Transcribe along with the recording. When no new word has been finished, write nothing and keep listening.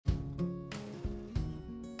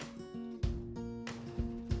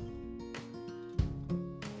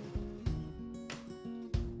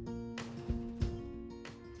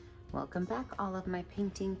Welcome back, all of my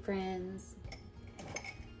painting friends.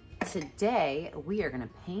 Today we are going to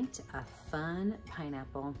paint a fun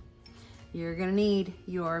pineapple. You're going to need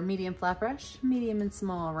your medium flat brush, medium and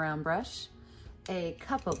small round brush, a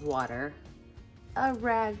cup of water, a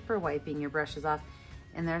rag for wiping your brushes off,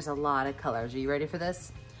 and there's a lot of colors. Are you ready for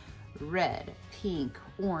this? Red, pink,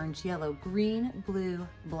 orange, yellow, green, blue,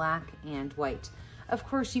 black, and white. Of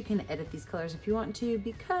course, you can edit these colors if you want to,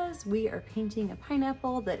 because we are painting a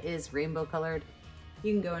pineapple that is rainbow colored.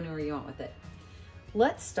 You can go anywhere you want with it.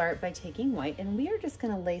 Let's start by taking white, and we are just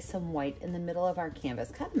gonna lay some white in the middle of our canvas,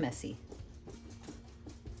 kind of messy.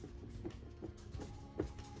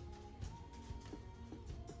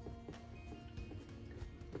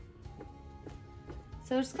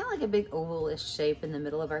 So it's kind of like a big oval-ish shape in the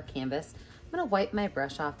middle of our canvas. I'm gonna wipe my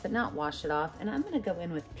brush off, but not wash it off, and I'm gonna go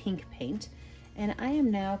in with pink paint. And I am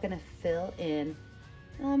now gonna fill in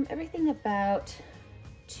everything about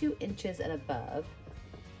 2 inches and above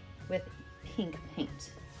with pink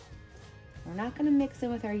paint. We're not gonna mix in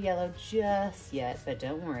with our yellow just yet, but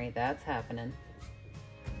don't worry, that's happening.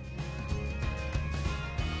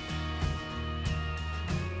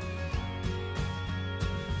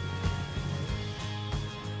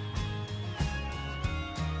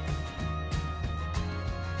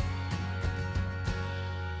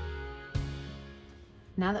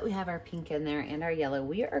 Now that we have our pink in there and our yellow,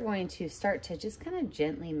 we are going to start to just kind of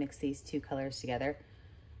gently mix these 2 colors together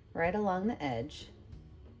right along the edge.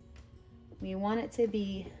 We want it to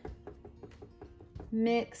be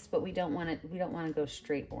mixed, but we don't want to go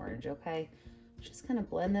straight orange, okay? Just kind of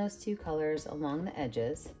blend those 2 colors along the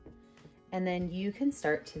edges. And then you can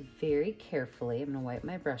start to very carefully, I'm gonna wipe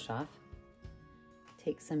my brush off,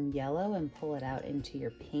 take some yellow and pull it out into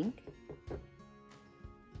your pink.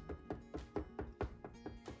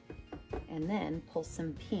 And then pull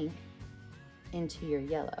some pink into your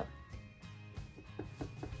yellow.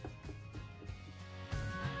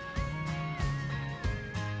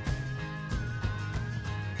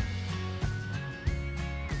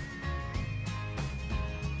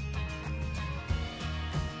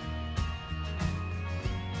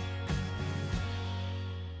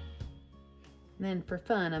 And then for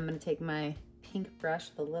fun, I'm going to take my pink brush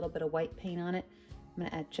with a little bit of white paint on it. I'm going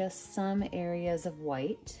to add just some areas of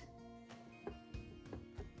white,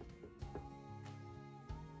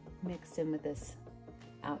 mixed in with this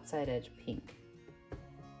outside edge pink.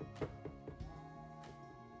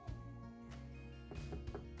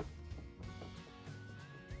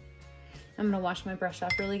 I'm gonna wash my brush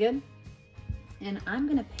off really good, and I'm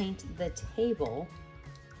gonna paint the table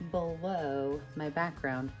below my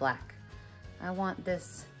background black. I want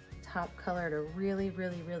this top color to really,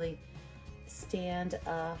 really, really stand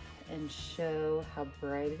up and show how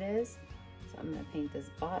bright it is. So I'm gonna paint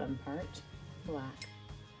this bottom part black.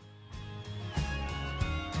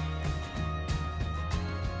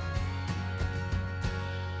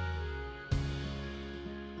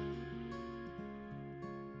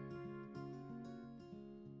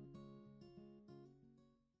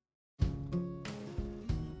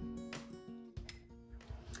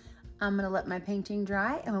 I'm gonna let my painting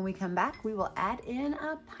dry, and when we come back, we will add in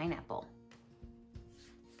a pineapple.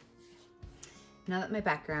 Now that my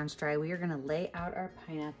background's dry, we are gonna lay out our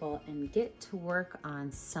pineapple and get to work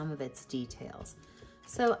on some of its details.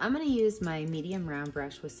 So I'm gonna use my medium round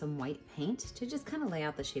brush with some white paint to just kind of lay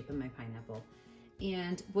out the shape of my pineapple.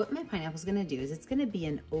 And what my pineapple's gonna do is it's gonna be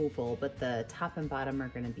an oval, but the top and bottom are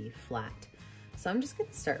gonna be flat. So I'm just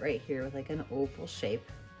gonna start right here with like an oval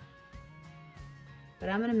shape. But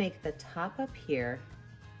I'm gonna make the top up here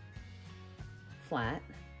flat.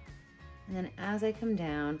 And then as I come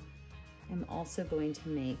down, I'm also going to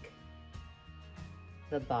make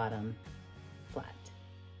the bottom flat.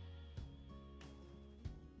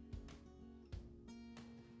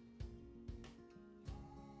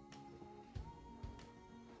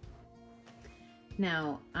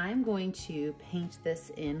 Now I'm going to paint this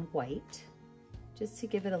in white just to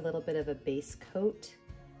give it a little bit of a base coat,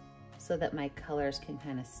 so that my colors can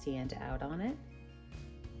kind of stand out on it.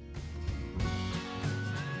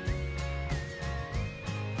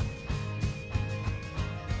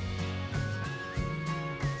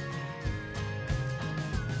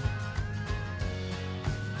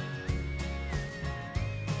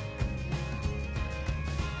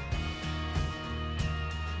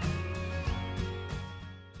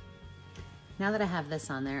 Now that I have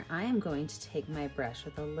this on there, I am going to take my brush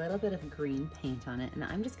with a little bit of green paint on it, and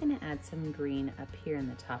I'm just gonna add some green up here in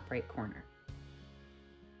the top right corner.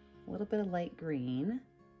 A little bit of light green.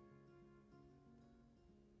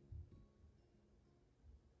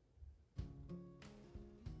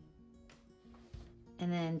 And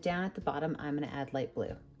And then down at the bottom, I'm gonna add light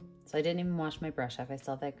blue. So I didn't even wash my brush off. I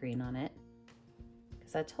still have that green on it.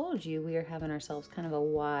 Because I told you we are having ourselves kind of a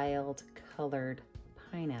wild colored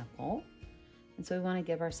pineapple. And so we wanna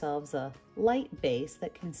give ourselves a light base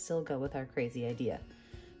that can still go with our crazy idea.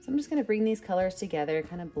 So I'm just gonna bring these colors together,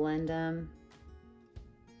 kind of blend them.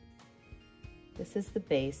 This is the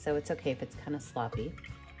base, so it's okay if it's kind of sloppy.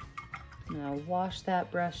 Now wash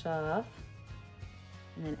that brush off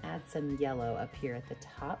and then add some yellow up here at the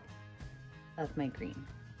top of my green.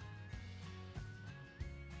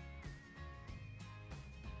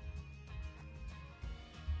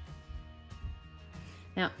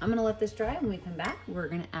 Now I'm gonna let this dry. When we come back, we're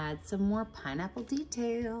gonna add some more pineapple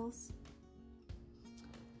details.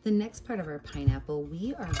 The next part of our pineapple,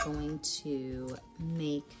 we are going to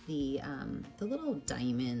make the little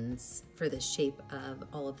diamonds for the shape of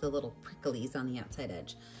all of the little pricklies on the outside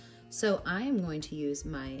edge. So I am going to use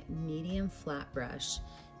my medium flat brush,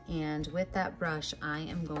 and with that brush, I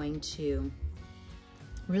am going to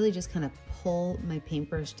really just kind of pull my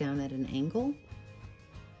paintbrush down at an angle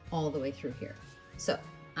all the way through here. So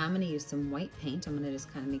I'm gonna use some white paint. I'm gonna just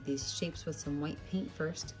kind of make these shapes with some white paint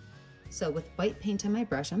first. So with white paint on my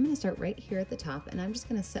brush, I'm gonna start right here at the top, and I'm just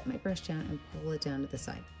gonna set my brush down and pull it down to the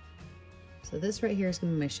side. So this right here is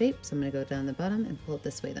gonna be my shape, so I'm gonna go down the bottom and pull it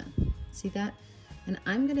this way then. See that? And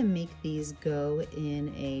I'm gonna make these go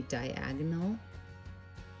in a diagonal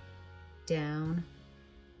down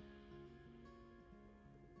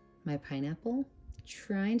my pineapple,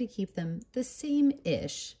 trying to keep them the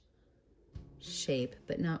same-ish shape,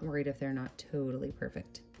 but not worried if they're not totally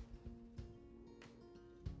perfect.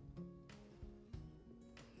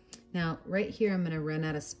 Now, right here, I'm gonna run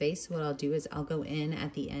out of space. So what I'll do is I'll go in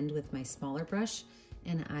at the end with my smaller brush,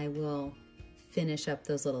 and I will finish up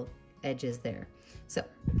those little edges there. So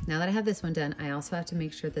now that I have this one done, I also have to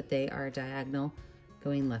make sure that they are diagonal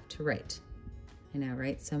going left to right. I know,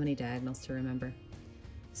 right? So many diagonals to remember.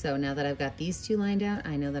 So now that I've got these two lined out,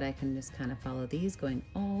 I know that I can just kind of follow these going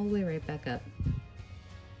all the way right back up.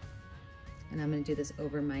 And I'm gonna do this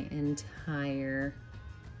over my entire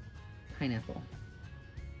pineapple.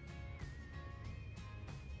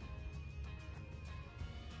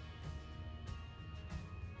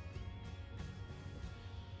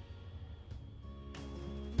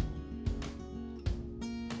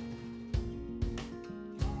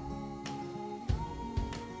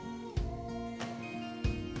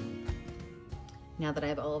 Now that I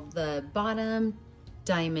have all of the bottom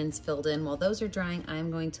diamonds filled in, while those are drying,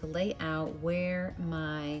 I'm going to lay out where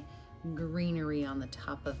my greenery on the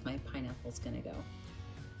top of my pineapple is gonna go.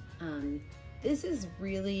 This is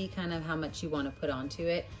really kind of how much you want to put onto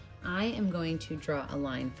it. I am going to draw a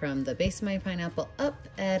line from the base of my pineapple up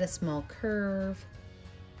at a small curve,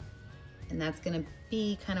 and that's gonna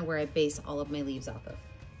be kind of where I base all of my leaves off of.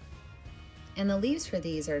 And the leaves for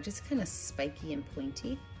these are just kind of spiky and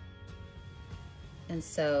pointy. And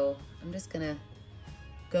so I'm just gonna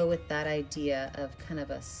go with that idea of kind of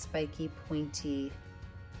a spiky, pointy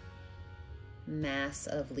mass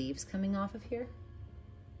of leaves coming off of here.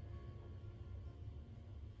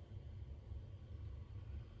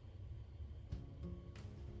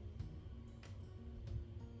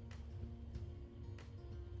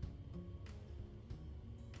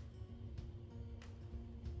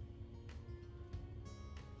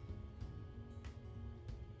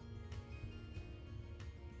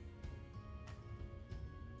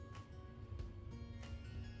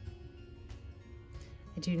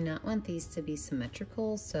 I do not want these to be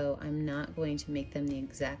symmetrical, so I'm not going to make them the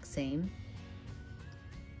exact same.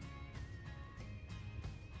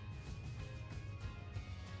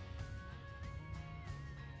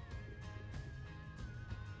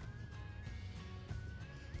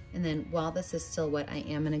 And then while this is still wet, I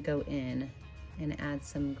am going to go in and add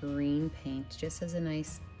some green paint just as a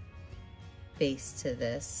nice base to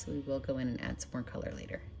this. We will go in and add some more color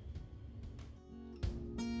later.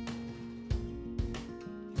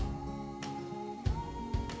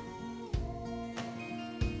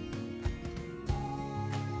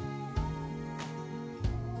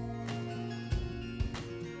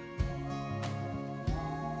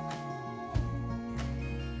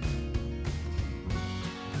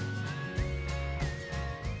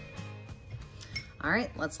 All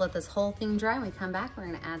right, let's let this whole thing dry. When we come back, we're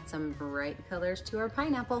gonna add some bright colors to our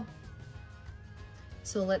pineapple.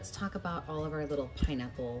 So let's talk about all of our little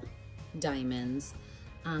pineapple diamonds.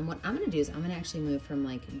 What I'm gonna do is I'm gonna actually move from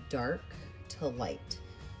like dark to light.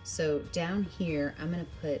 So down here, I'm gonna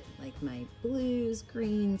put like my blues,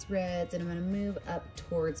 greens, reds, and I'm gonna move up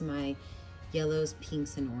towards my yellows,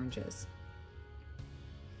 pinks, and oranges.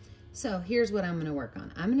 So here's what I'm gonna work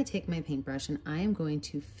on. I'm gonna take my paintbrush and I am going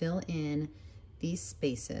to fill in these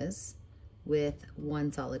spaces with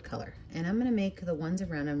one solid color. And I'm gonna make the ones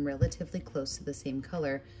around them relatively close to the same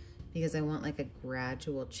color because I want like a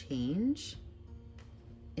gradual change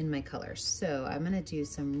in my colors. So I'm gonna do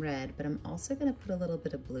some red, but I'm also gonna put a little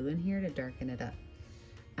bit of blue in here to darken it up.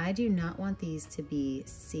 I do not want these to be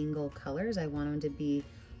single colors. I want them to be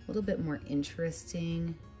a little bit more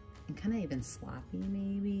interesting and kind of even sloppy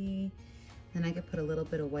maybe. Then I could put a little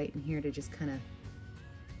bit of white in here to just kind of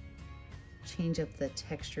change up the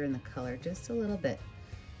texture and the color just a little bit.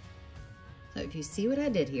 So if you see what I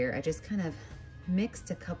did here, I just kind of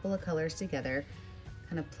mixed a couple of colors together,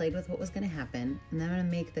 kind of played with what was going to happen, and then I'm going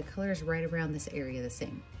to make the colors right around this area the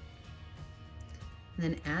same. And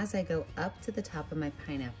then as I go up to the top of my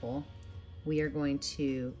pineapple, we are going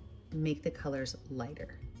to make the colors lighter.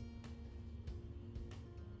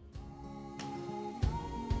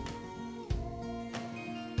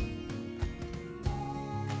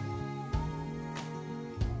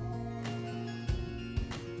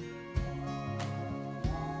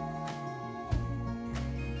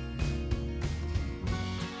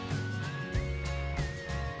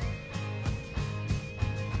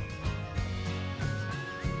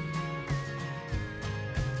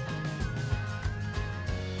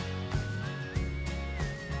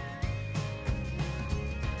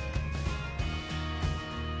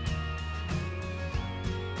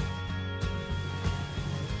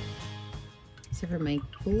 So for my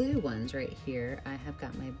blue ones right here, I have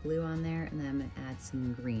got my blue on there, and then I'm going to add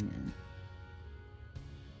some green in.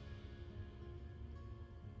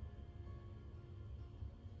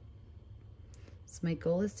 So my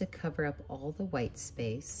goal is to cover up all the white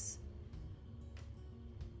space,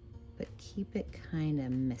 but keep it kind of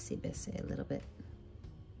messy-bissy a little bit.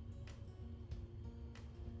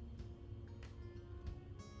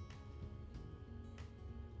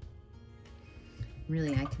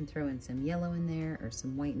 Really, I can throw in some yellow in there or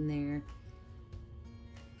some white in there.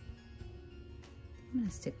 I'm gonna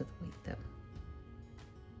stick with white though.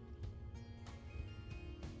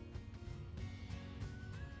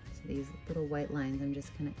 So these little white lines, I'm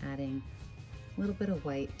just kind of adding a little bit of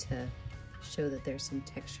white to show that there's some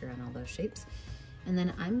texture on all those shapes. And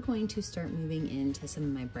then I'm going to start moving into some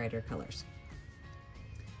of my brighter colors.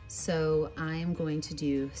 So I'm going to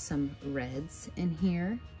do some reds in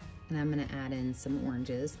here, and I'm gonna add in some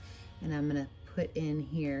oranges, and I'm gonna put in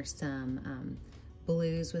here some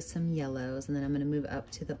blues with some yellows, and then I'm gonna move up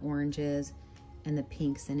to the oranges and the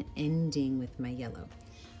pinks and ending with my yellow.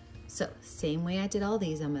 So same way I did all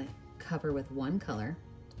these, I'm gonna cover with one color.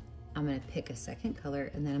 I'm gonna pick a second color,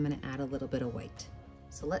 and then I'm gonna add a little bit of white.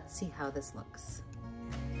 So let's see how this looks.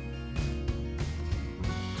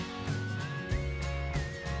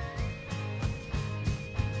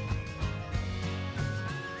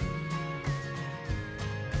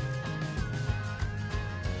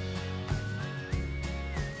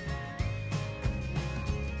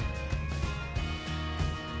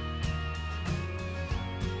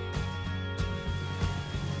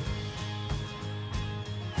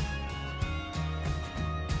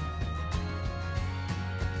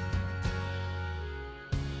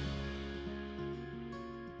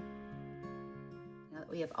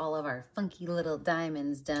 We have all of our funky little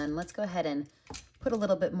diamonds done. Let's go ahead and put a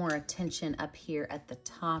little bit more attention up here at the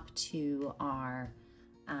top to our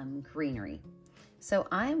greenery. So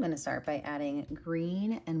I'm going to start by adding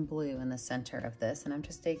green and blue in the center of this, and I'm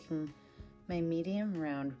just taking my medium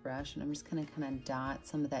round brush and I'm just going to kind of dot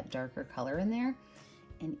some of that darker color in there,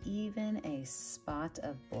 and even a spot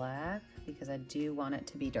of black because I do want it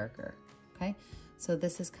to be darker. Okay, so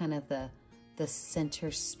this is kind of the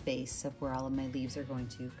center space of where all of my leaves are going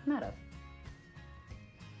to come out of.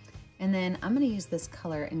 And then I'm going to use this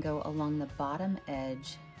color and go along the bottom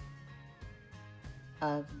edge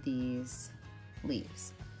of these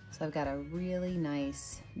leaves. So I've got a really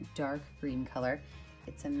nice dark green color.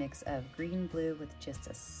 It's a mix of green blue with just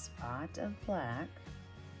a spot of black.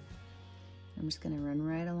 I'm just going to run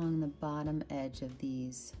right along the bottom edge of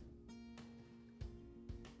these.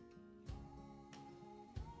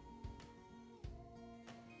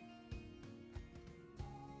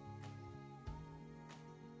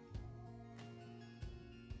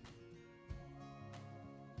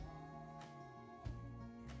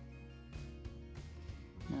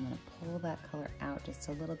 And I'm going to pull that color out just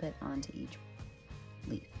a little bit onto each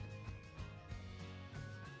leaf.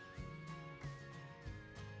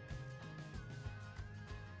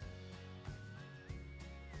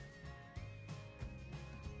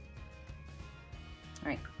 All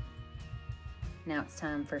right, now it's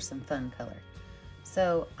time for some fun color.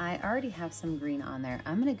 So I already have some green on there.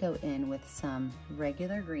 I'm gonna go in with some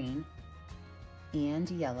regular green and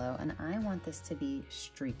yellow, and I want this to be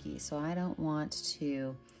streaky, so I don't want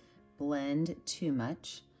to blend too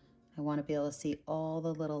much. I want to be able to see all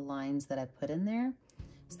the little lines that I put in there.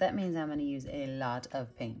 So that means I'm going to use a lot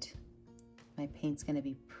of paint. My paint's going to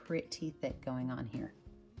be pretty thick going on here.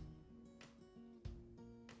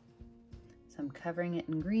 So I'm covering it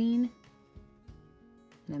in green,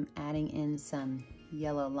 and I'm adding in some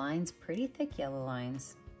yellow lines, pretty thick yellow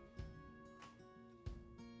lines.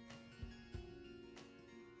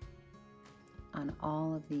 On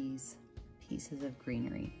all of these pieces of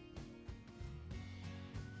greenery.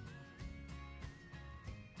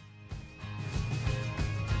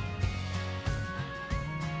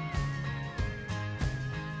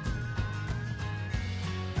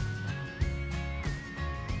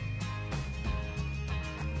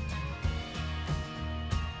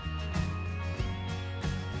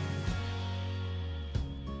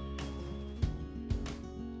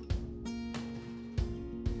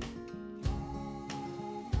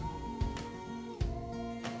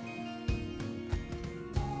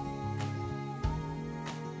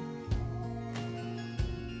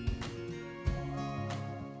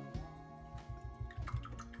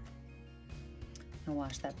 I'll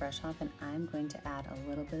wash that brush off, and I'm going to add a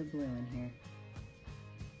little bit of blue in here.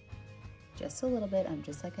 Just a little bit,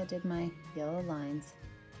 just like I did my yellow lines,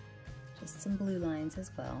 just some blue lines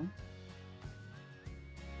as well.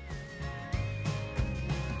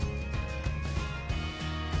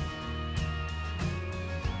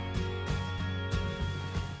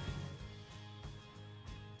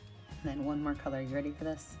 And then one more color. You ready for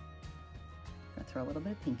this? I'm gonna throw a little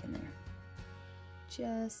bit of pink in there.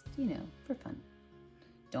 Just, you know, for fun.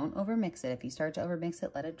 Don't overmix it. If you start to overmix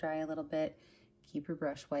it, let it dry a little bit. Keep your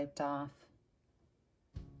brush wiped off.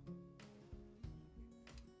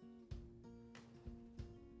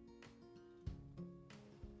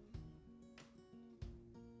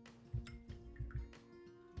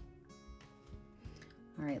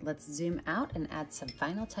 All right, let's zoom out and add some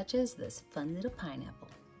final touches to this fun little pineapple.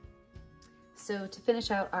 So to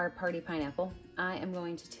finish out our party pineapple, I am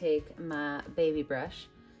going to take my baby brush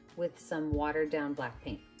with some watered down black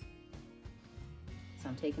paint. So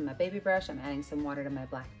I'm taking my baby brush, I'm adding some water to my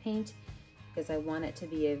black paint because I want it to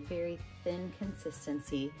be a very thin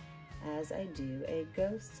consistency as I do a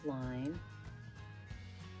ghost line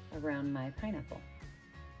around my pineapple.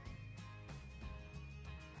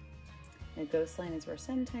 A ghost line is where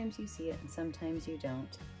sometimes you see it and sometimes you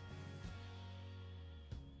don't.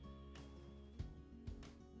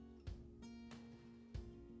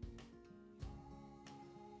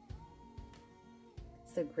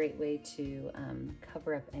 It's a great way to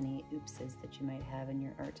cover up any oopses that you might have in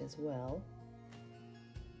your art as well.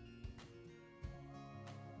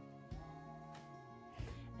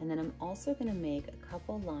 And then I'm also going to make a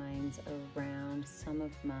couple lines around some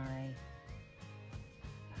of my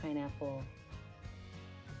pineapple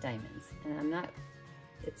diamonds. And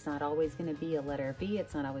it's not always going to be a letter V,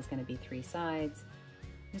 it's not always going to be 3 sides.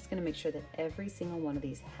 I'm just going to make sure that every single one of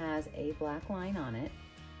these has a black line on it.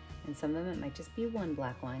 And some of them it might just be one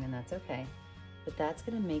black line, and that's okay. But that's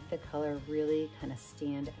going to make the color really kind of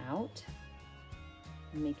stand out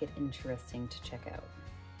and make it interesting to check out.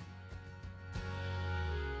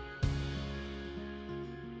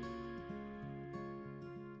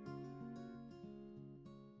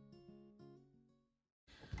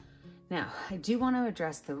 Now, I do want to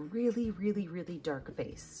address the really, really, really dark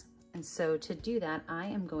base. And so to do that, I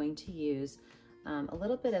am going to use a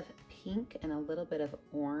little bit of pink and a little bit of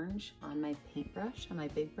orange on my paintbrush, on my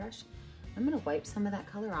big brush. I'm going to wipe some of that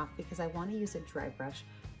color off because I want to use a dry brush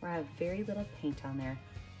where I have very little paint on there,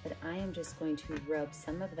 but I am just going to rub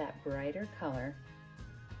some of that brighter color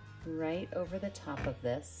right over the top of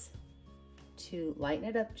this to lighten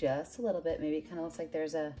it up just a little bit. Maybe it kind of looks like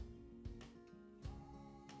there's a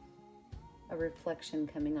reflection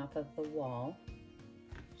coming off of the wall.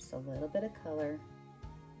 Just a little bit of color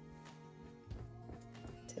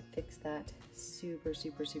to fix that super,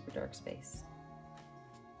 super, super dark space.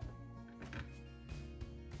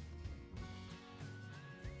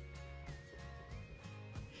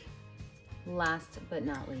 Last but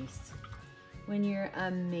not least, when your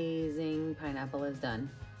amazing pineapple is done,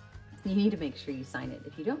 you need to make sure you sign it.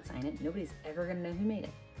 If you don't sign it, nobody's ever gonna know who made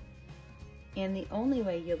it. And the only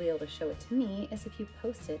way you'll be able to show it to me is if you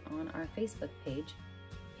post it on our Facebook page,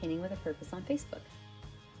 Painting with a Purpose on Facebook.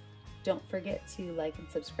 Don't forget to like and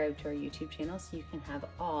subscribe to our YouTube channel so you can have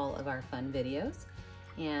all of our fun videos.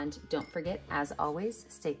 And don't forget, as always,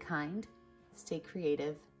 stay kind, stay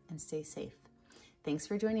creative, and stay safe. Thanks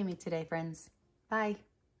for joining me today, friends. Bye.